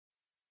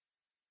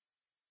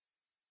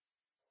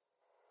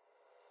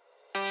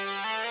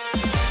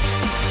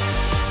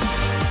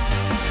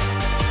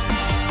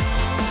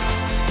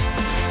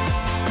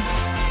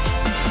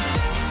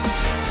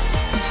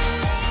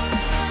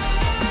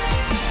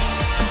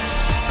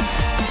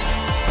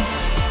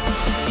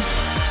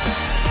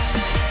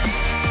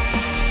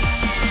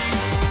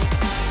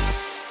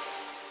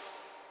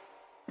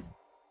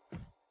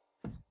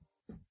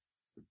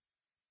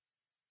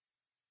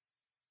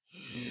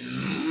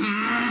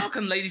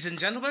ladies and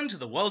gentlemen, to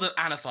the world of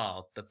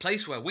Anifile, the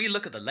place where we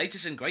look at the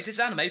latest and greatest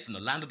anime from the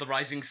land of the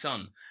rising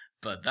sun.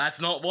 But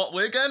that's not what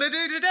we're going to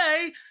do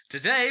today.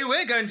 Today,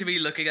 we're going to be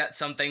looking at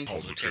something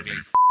positively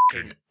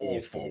f***ing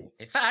awful.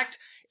 In fact,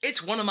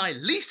 it's one of my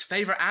least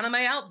favourite anime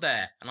out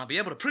there, and I'll be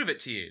able to prove it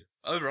to you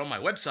over on my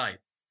website.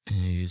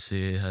 You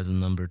see, it has a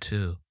number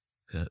 2,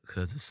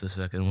 because it's the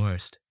second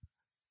worst,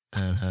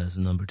 and has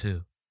a number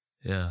 2.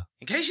 Yeah.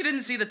 In case you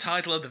didn't see the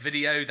title of the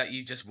video that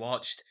you just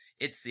watched,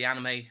 it's the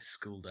anime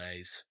School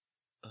Days.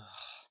 Ugh.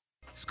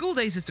 School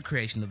Days is the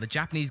creation of the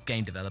Japanese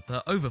game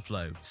developer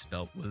Overflow,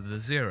 spelt with a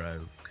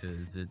 0,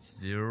 cause it's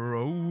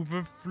zero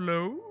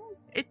overflow.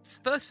 Its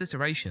first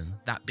iteration,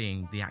 that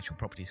being the actual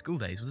property School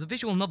Days, was a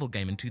visual novel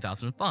game in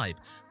 2005,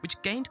 which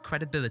gained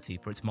credibility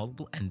for its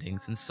multiple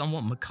endings and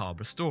somewhat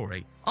macabre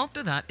story.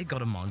 After that, it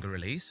got a manga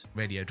release,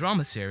 radio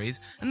drama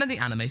series, and then the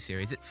anime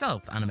series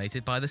itself,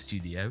 animated by the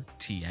studio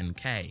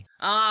TNK.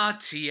 Ah,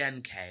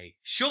 TNK.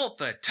 Short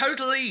for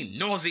totally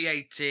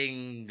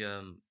nauseating,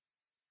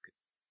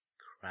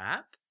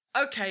 crap?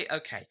 Okay.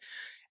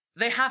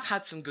 They have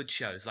had some good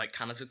shows, like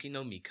Kanazuki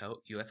no Miko,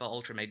 UFO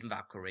Ultra Maiden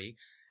Valkyrie,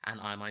 and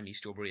I My Me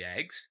Strawberry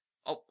Eggs.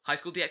 Oh, High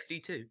School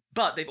DxD too.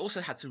 But they've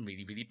also had some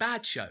really, really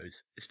bad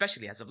shows,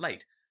 especially as of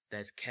late.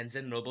 There's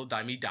Kenzen Noble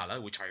Daimi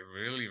Dala, which I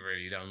really,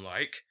 really don't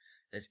like.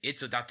 There's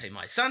Itsudate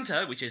Mai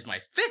Santa, which is my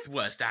 5th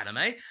worst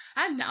anime,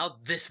 and now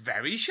this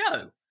very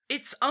show.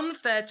 It's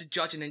unfair to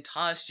judge an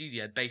entire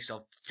studio based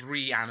off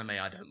 3 anime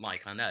I don't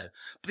like, I know.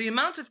 But the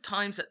amount of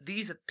times that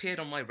these appeared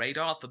on my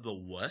radar for the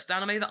worst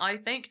anime that I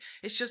think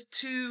is just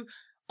too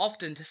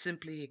often to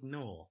simply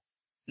ignore.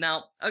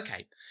 Now,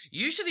 okay,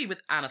 usually with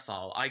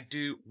Anifile, I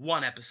do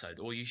 1 episode,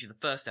 or usually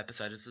the first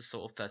episode is the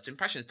sort of first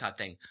impressions type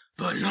thing.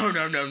 But no.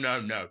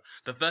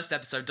 The first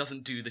episode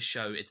doesn't do the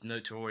show its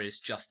notorious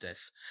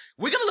justice.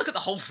 We're gonna look at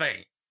the whole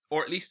thing,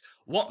 or at least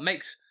what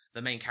makes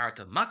the main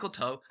character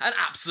Makoto an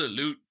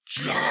absolute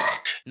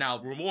jerk. Now,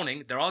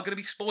 warning, there are gonna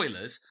be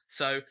spoilers,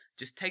 so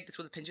just take this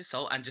with a pinch of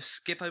salt and just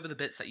skip over the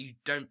bits that you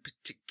don't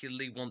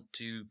particularly want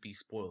to be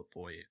spoiled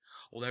for you.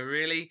 Although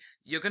really,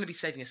 you're gonna be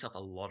saving yourself a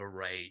lot of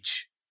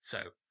rage.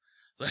 So,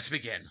 let's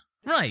begin.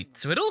 Right,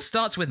 so it all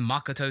starts with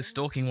Makoto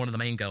stalking one of the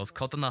main girls,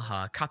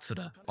 Kotonoha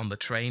Katsura, on the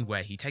train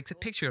where he takes a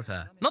picture of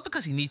her. Not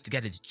because he needs to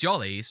get his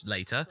jollies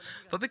later,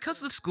 but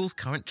because of the school's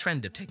current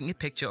trend of taking a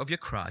picture of your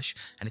crush,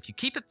 and if you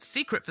keep it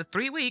secret for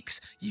 3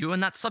 weeks, you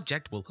and that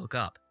subject will hook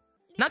up.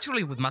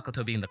 Naturally, with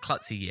Makoto being the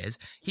klutz he is,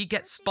 he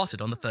gets spotted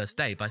on the first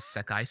day by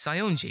Sekai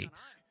Sayonji.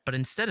 But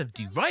instead of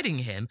deriding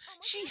him,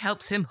 she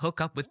helps him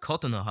hook up with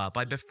Kotonoha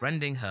by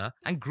befriending her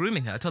and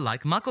grooming her to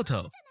like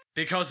Makoto.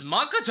 Because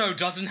Makoto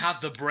doesn't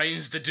have the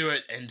brains to do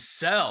it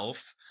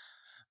himself.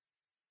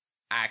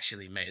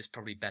 Actually, mate, it's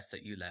probably best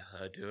that you let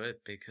her do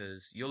it,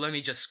 because you'll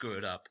only just screw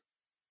it up.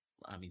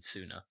 I mean,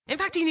 sooner. In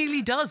fact, he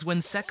nearly does when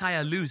Sekai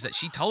alludes that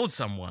she told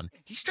someone.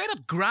 He straight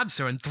up grabs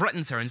her and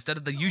threatens her instead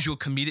of the usual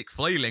comedic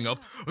flailing of,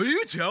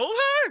 "You tell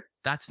her?"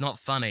 That's not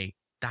funny.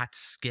 That's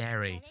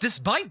scary.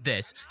 Despite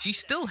this, she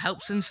still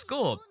helps him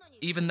score,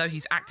 even though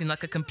he's acting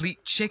like a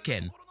complete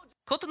chicken.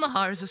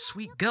 Kotonoha is a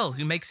sweet girl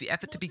who makes the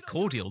effort to be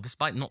cordial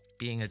despite not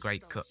being a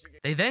great cook.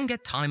 They then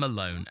get time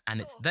alone,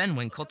 and it's then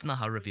when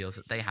Kotonoha reveals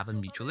that they have a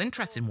mutual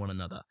interest in one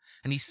another,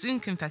 and he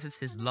soon confesses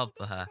his love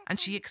for her, and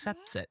she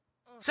accepts it.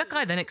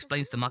 Sekai then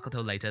explains to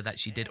Makoto later that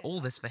she did all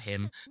this for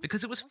him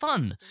because it was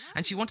fun,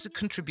 and she wanted to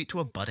contribute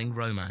to a budding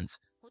romance,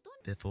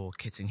 before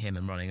kissing him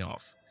and running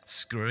off,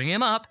 screwing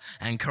him up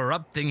and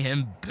corrupting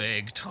him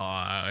big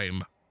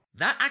time.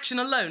 That action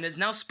alone has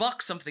now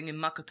sparked something in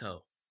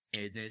Makoto.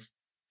 In his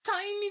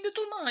tiny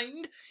little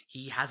mind,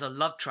 he has a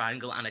love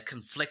triangle and a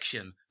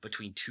confliction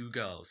between 2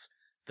 girls,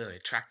 the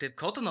attractive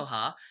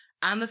Kotonoha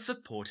and the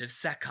supportive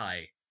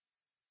Sekai.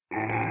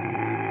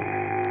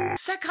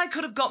 Sekai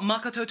could have got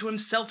Makoto to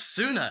himself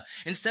sooner,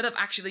 instead of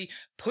actually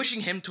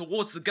pushing him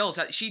towards the girls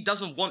that she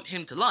doesn't want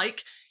him to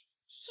like.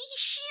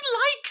 She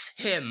likes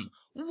him.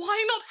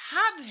 Why not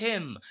have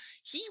him?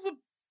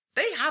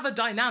 They have a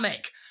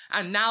dynamic,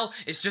 and now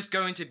it's just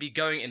going to be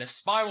going in a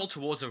spiral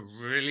towards a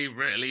really,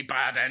 really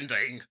bad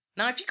ending.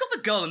 Now, if you got the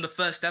girl in the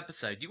first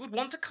episode, you would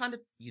want to kind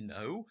of,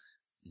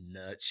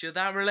 nurture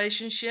that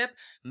relationship,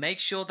 make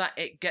sure that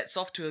it gets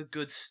off to a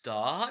good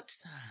start.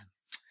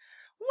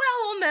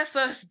 Well, on their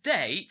first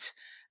date,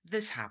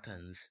 this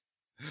happens.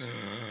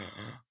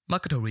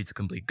 Makoto reads a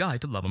complete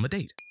guide to love on the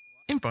date,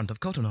 in front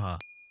of Kotonoha.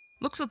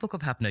 Looks at a book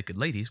of half-naked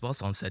ladies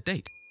whilst on said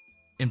date,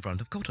 in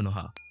front of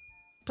Kotonoha.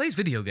 Plays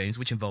video games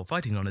which involve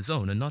fighting on his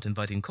own and not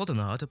inviting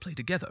Kotonoha to play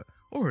together,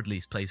 or at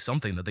least plays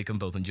something that they can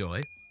both enjoy.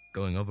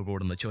 Going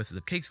overboard on the choices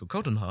of cakes for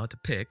Kotonoha to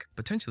pick,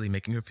 potentially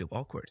making her feel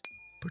awkward.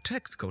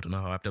 Protects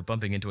Kotonoha after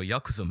bumping into a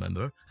Yakuza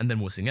member, and then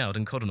wussing out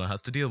and Kotonoha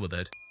has to deal with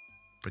it.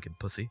 Frickin'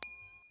 pussy.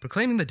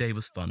 Proclaiming the day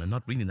was fun and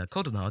not reading that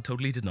Kotonoha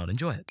totally did not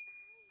enjoy it.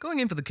 Going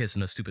in for the kiss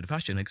in a stupid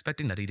fashion,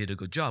 expecting that he did a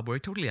good job where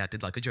he totally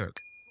acted like a jerk.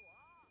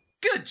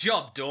 Good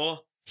job, Dor!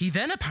 He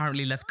then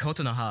apparently left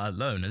Kotonoha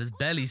alone and has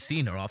barely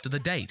seen her after the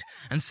date,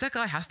 and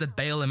Sekai has to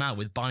bail him out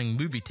with buying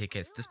movie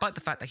tickets despite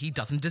the fact that he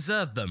doesn't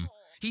deserve them.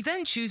 He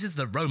then chooses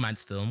the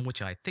romance film, which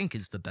I think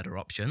is the better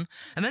option,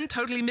 and then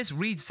totally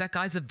misreads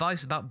Sekai's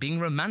advice about being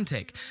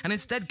romantic, and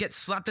instead gets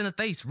slapped in the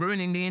face,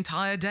 ruining the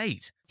entire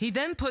date. He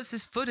then puts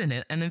his foot in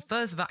it and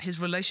infers about his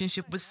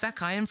relationship with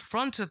Sekai in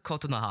front of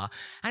Kotonoha,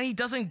 and he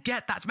doesn't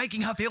get that's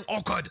making her feel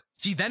awkward.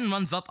 She then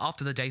runs up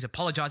after the date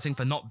apologizing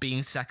for not being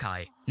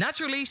Sekai.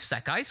 Naturally,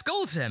 Sekai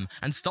scolds him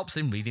and stops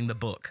him reading the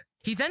book.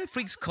 He then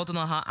freaks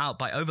Kotonoha out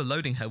by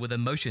overloading her with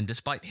emotion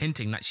despite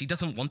hinting that she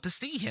doesn't want to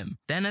see him.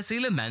 Then as he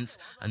laments,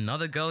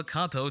 another girl,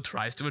 Kato,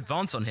 tries to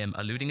advance on him,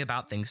 alluding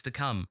about things to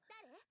come.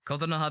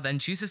 Kotonoha then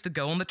chooses to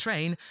go on the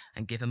train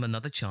and give him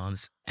another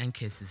chance and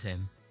kisses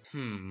him.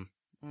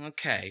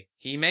 Okay.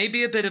 He may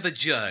be a bit of a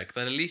jerk,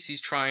 but at least he's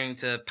trying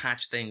to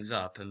patch things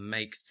up and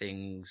make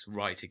things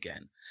right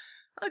again.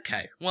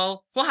 Okay,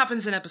 well, what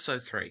happens in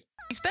episode 3?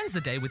 He spends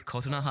the day with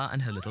Kotonoha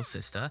and her little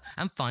sister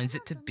and finds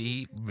it to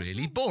be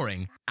really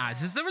boring,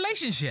 as is the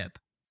relationship.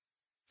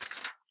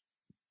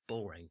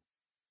 Boring.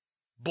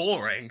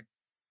 Boring?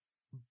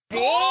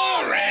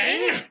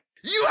 Boring?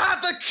 You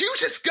have the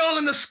cutest girl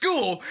in the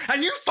school,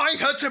 and you find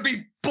her to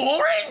be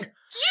boring?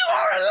 You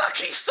are a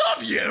lucky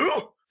sub,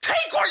 you!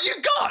 Take what you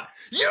got!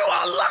 You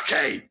are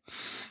lucky!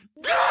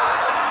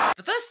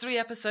 The first 3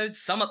 episodes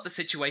sum up the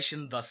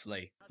situation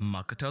thusly.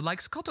 Makoto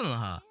likes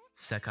Kotonoha.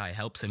 Sekai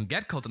helps him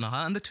get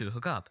Kotonoha and the two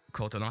hook up.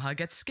 Kotonoha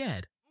gets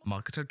scared.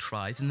 Makoto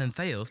tries and then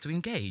fails to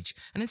engage,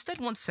 and instead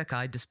wants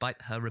Sekai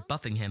despite her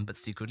rebuffing him but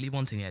secretly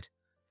wanting it.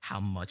 How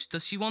much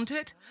does she want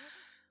it?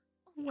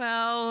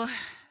 Well,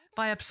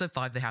 by episode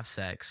 5 they have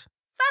sex.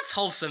 That's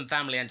wholesome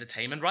family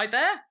entertainment right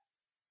there.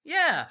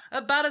 Yeah,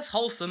 about as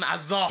wholesome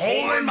as the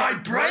Hole in my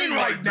brain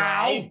right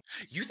now!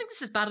 You think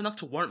this is bad enough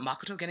to warrant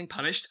Makoto getting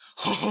punished?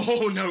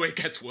 Oh no, it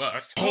gets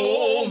worse.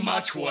 Oh,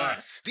 much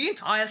worse. The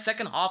entire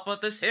second half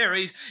of the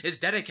series is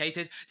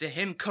dedicated to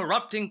him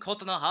corrupting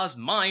Kotonoha's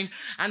mind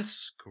and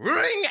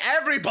screwing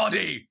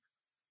everybody!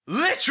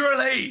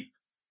 Literally!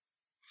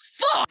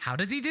 Fuck! How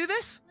does he do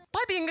this?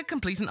 By being a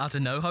complete and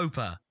utter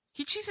no-hoper.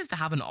 He chooses to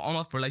have an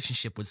on-off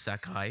relationship with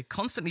Sekai,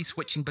 constantly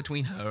switching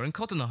between her and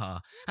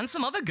Kotonoha, and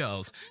some other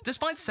girls,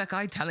 despite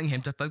Sekai telling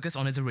him to focus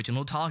on his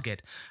original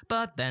target,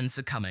 but then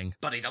succumbing.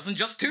 But he doesn't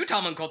just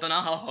two-time on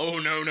Kotonoha. Oh,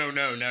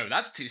 no,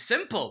 that's too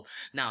simple.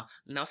 Now,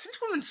 since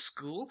we're in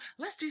school,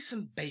 let's do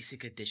some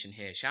basic addition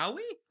here, shall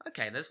we?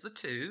 Okay, there's the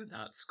 2,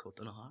 that's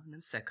Kotonoha and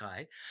then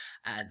Sekai,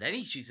 and then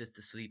he chooses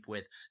to sleep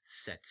with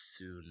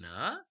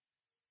Setsuna,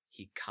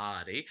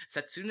 Hikari,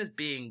 Setsuna's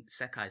being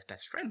Sekai's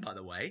best friend, by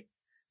the way,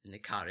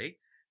 Nikari,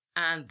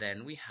 and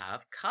then we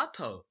have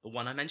Kato, the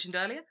one I mentioned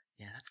earlier.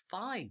 Yeah, that's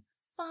fine.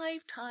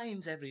 5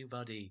 times,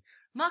 everybody.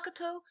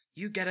 Makoto,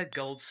 you get a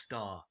gold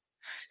star.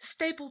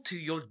 Stapled to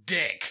your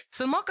dick.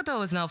 So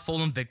Makoto has now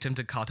fallen victim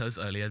to Kato's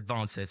early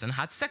advances and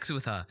had sex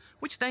with her,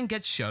 which then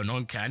gets shown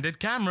on candid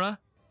camera.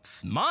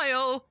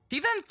 Smile! He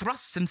then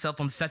thrusts himself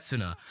on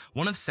Setsuna,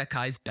 one of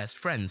Sekai's best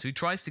friends, who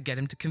tries to get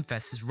him to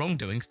confess his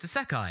wrongdoings to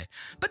Sekai,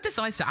 but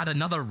decides to add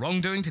another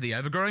wrongdoing to the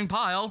ever-growing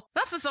pile.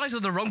 That's the size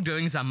of the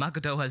wrongdoings that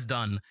Makoto has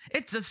done.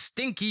 It's a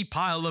stinky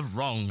pile of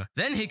wrong.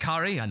 Then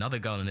Hikari, another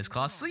girl in his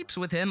class, sleeps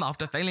with him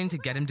after failing to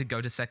get him to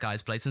go to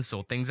Sekai's place and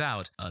sort things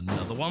out.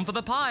 Another one for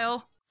the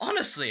pile.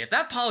 Honestly, if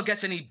that pile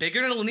gets any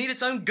bigger, it'll need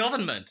its own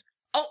government.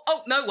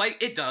 Oh, no, wait,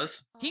 it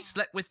does. He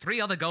slept with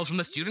 3 other girls from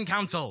the student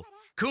council.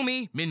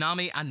 Kumi,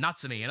 Minami, and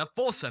Natsumi in a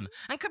foursome,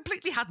 and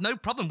completely had no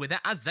problem with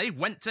it as they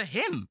went to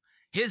him.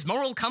 His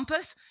moral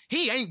compass?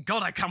 He ain't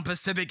got a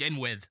compass to begin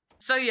with.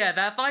 So yeah,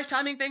 that 5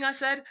 timing thing I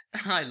said?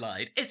 I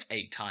lied. It's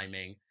 8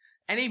 timing.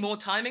 Any more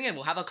timing and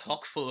we'll have a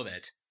clock full of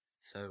it.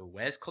 So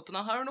where's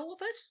Kotonoha in all of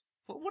this?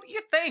 What do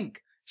you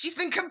think? She's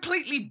been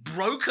completely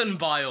broken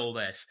by all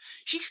this.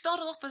 She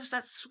started off as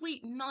that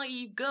sweet,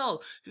 naive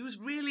girl who was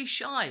really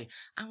shy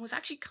and was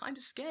actually kind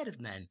of scared of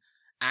men.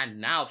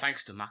 And now,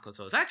 thanks to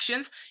Makoto's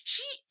actions,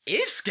 she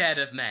is scared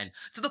of men,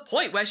 to the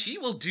point where she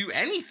will do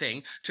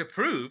anything to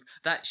prove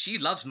that she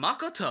loves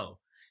Makoto.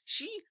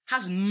 She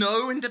has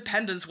no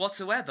independence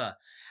whatsoever.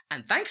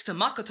 And thanks to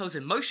Makoto's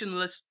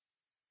emotionless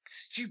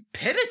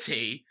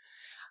stupidity,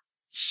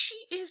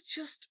 she is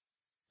just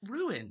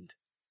ruined.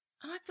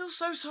 And I feel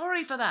so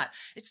sorry for that.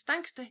 It's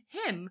thanks to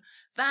him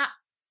that...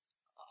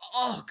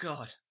 Oh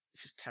God,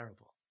 this is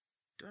terrible.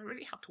 Do I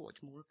really have to watch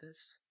more of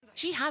this?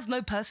 She has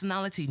no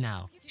personality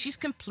now. She's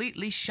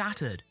completely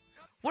shattered.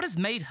 What has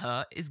made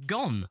her is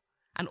gone.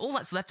 And all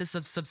that's left is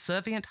a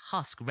subservient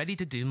husk ready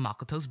to do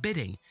Makoto's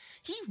bidding.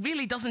 He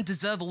really doesn't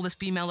deserve all this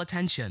female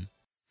attention.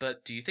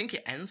 But do you think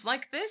it ends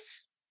like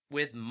this?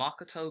 With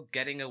Makoto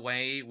getting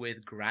away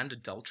with grand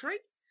adultery?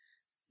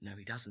 No,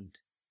 he doesn't.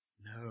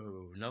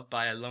 No, not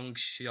by a long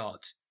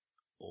shot.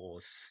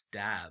 Or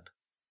stab.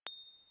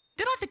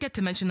 Did I forget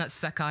to mention that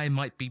Sekai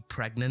might be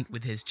pregnant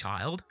with his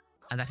child?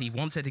 And that he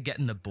wants her to get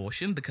an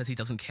abortion because he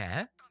doesn't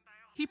care?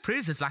 He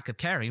proves his lack of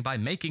caring by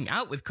making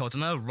out with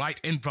Kotono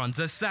right in front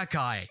of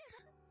Sekai.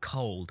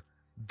 Cold.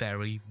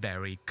 Very,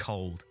 very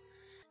cold.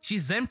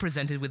 She's then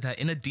presented with her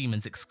inner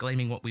demons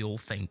exclaiming what we all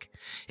think.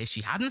 If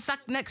she hadn't sat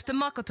next to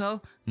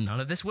Makoto, none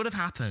of this would have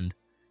happened.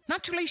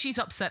 Naturally, she's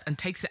upset and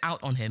takes it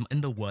out on him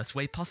in the worst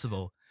way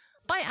possible.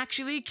 by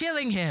actually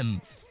killing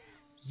him.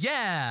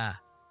 Yeah.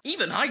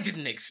 Even I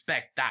didn't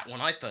expect that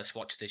when I first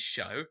watched this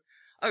show.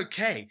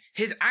 Okay,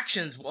 his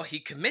actions, what he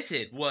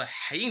committed, were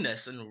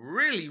heinous and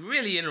really,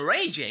 really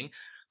enraging,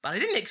 but I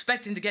didn't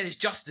expect him to get his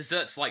just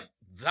desserts like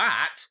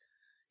that.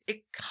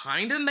 It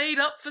kinda made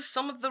up for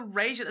some of the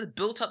rage that had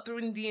built up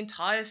during the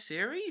entire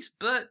series,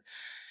 but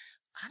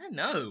I don't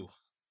know.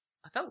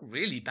 I felt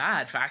really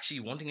bad for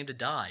actually wanting him to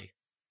die.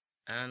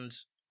 And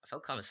I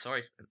felt kind of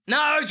sorry for him.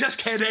 No, just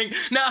kidding!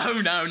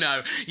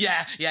 No.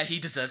 Yeah, he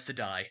deserves to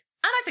die.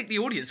 And I think the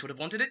audience would have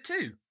wanted it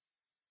too.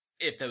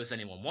 If there was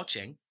anyone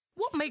watching.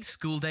 What makes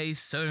School Days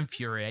so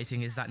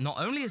infuriating is that not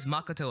only is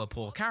Makoto a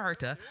poor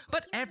character,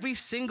 but every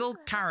single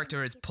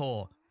character is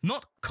poor.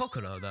 Not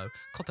Kokoro, though.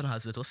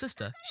 Kotonoha's little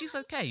sister. She's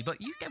okay,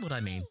 but you get what I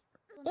mean.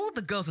 All of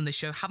the girls in this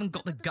show haven't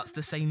got the guts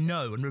to say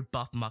no and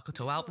rebuff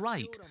Makoto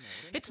outright.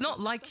 It's not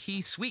like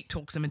he sweet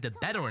talks them into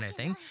bed or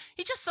anything,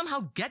 he just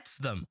somehow gets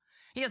them.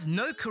 He has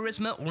no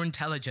charisma or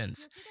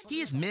intelligence. He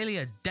is merely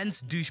a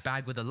dense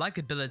douchebag with the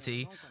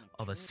likability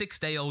of a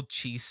 6-day-old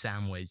cheese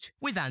sandwich.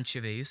 With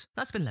anchovies,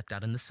 that's been left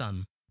out in the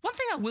sun. One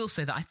thing I will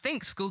say that I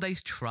think School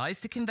Days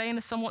tries to convey in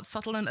a somewhat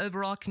subtle and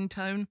overarching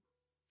tone.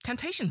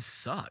 Temptation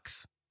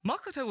sucks.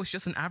 Makoto was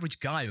just an average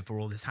guy before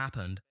all this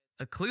happened.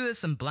 A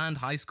clueless and bland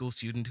high school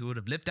student who would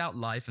have lived out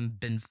life and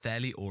been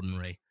fairly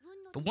ordinary.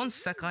 But once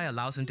Sekai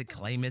allows him to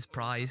claim his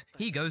prize,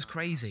 he goes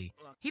crazy.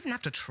 He didn't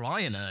have to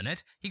try and earn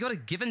it, he got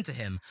it given to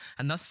him,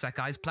 and thus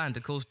Sekai's plan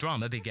to cause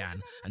drama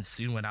began, and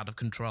soon went out of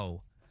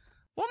control.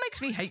 What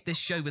makes me hate this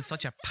show with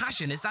such a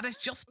passion is that it's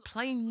just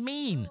plain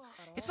mean.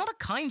 It's not a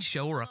kind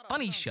show or a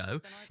funny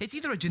show, it's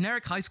either a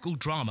generic high school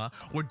drama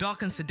or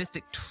dark and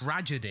sadistic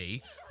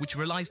tragedy, which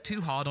relies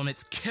too hard on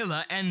its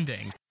killer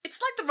ending. It's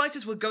like the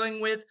writers were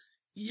going with,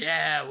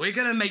 yeah, we're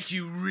gonna make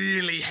you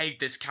really hate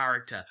this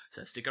character,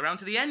 so stick around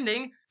to the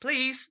ending,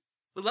 please.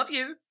 We'll love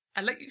you,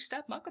 and let you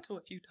stab Makoto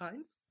a few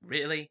times.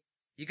 Really?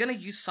 You're gonna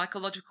use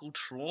psychological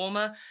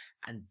trauma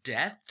and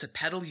death to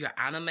peddle your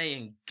anime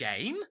and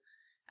game?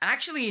 And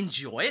actually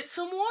enjoy it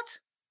somewhat?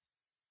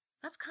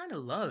 That's kinda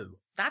low.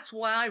 That's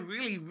why I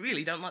really,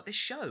 really don't like this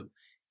show.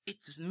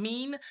 It's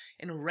mean,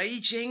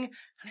 enraging, and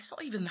it's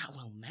not even that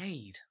well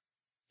made.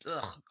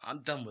 Ugh, I'm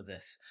done with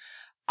this.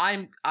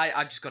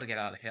 I've just got to get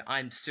out of here.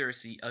 I'm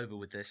seriously over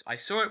with this. I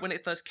saw it when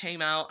it first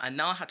came out, and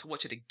now I had to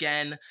watch it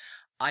again.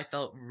 I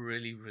felt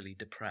really, really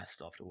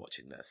depressed after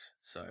watching this.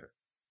 So,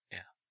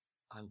 yeah,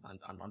 I'm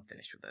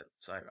finished with it.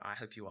 So I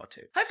hope you are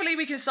too. Hopefully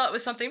we can start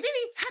with something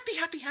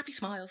really happy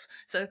smiles.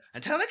 So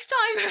until next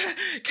time,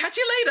 catch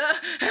you later.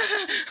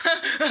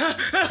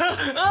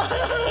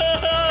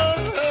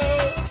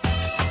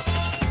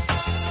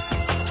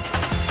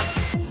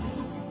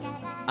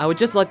 I would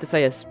just like to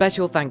say a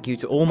special thank you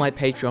to all my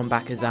Patreon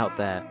backers out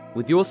there.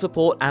 With your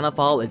support,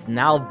 Anifile is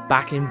now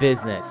back in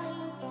business.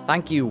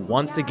 Thank you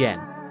once again.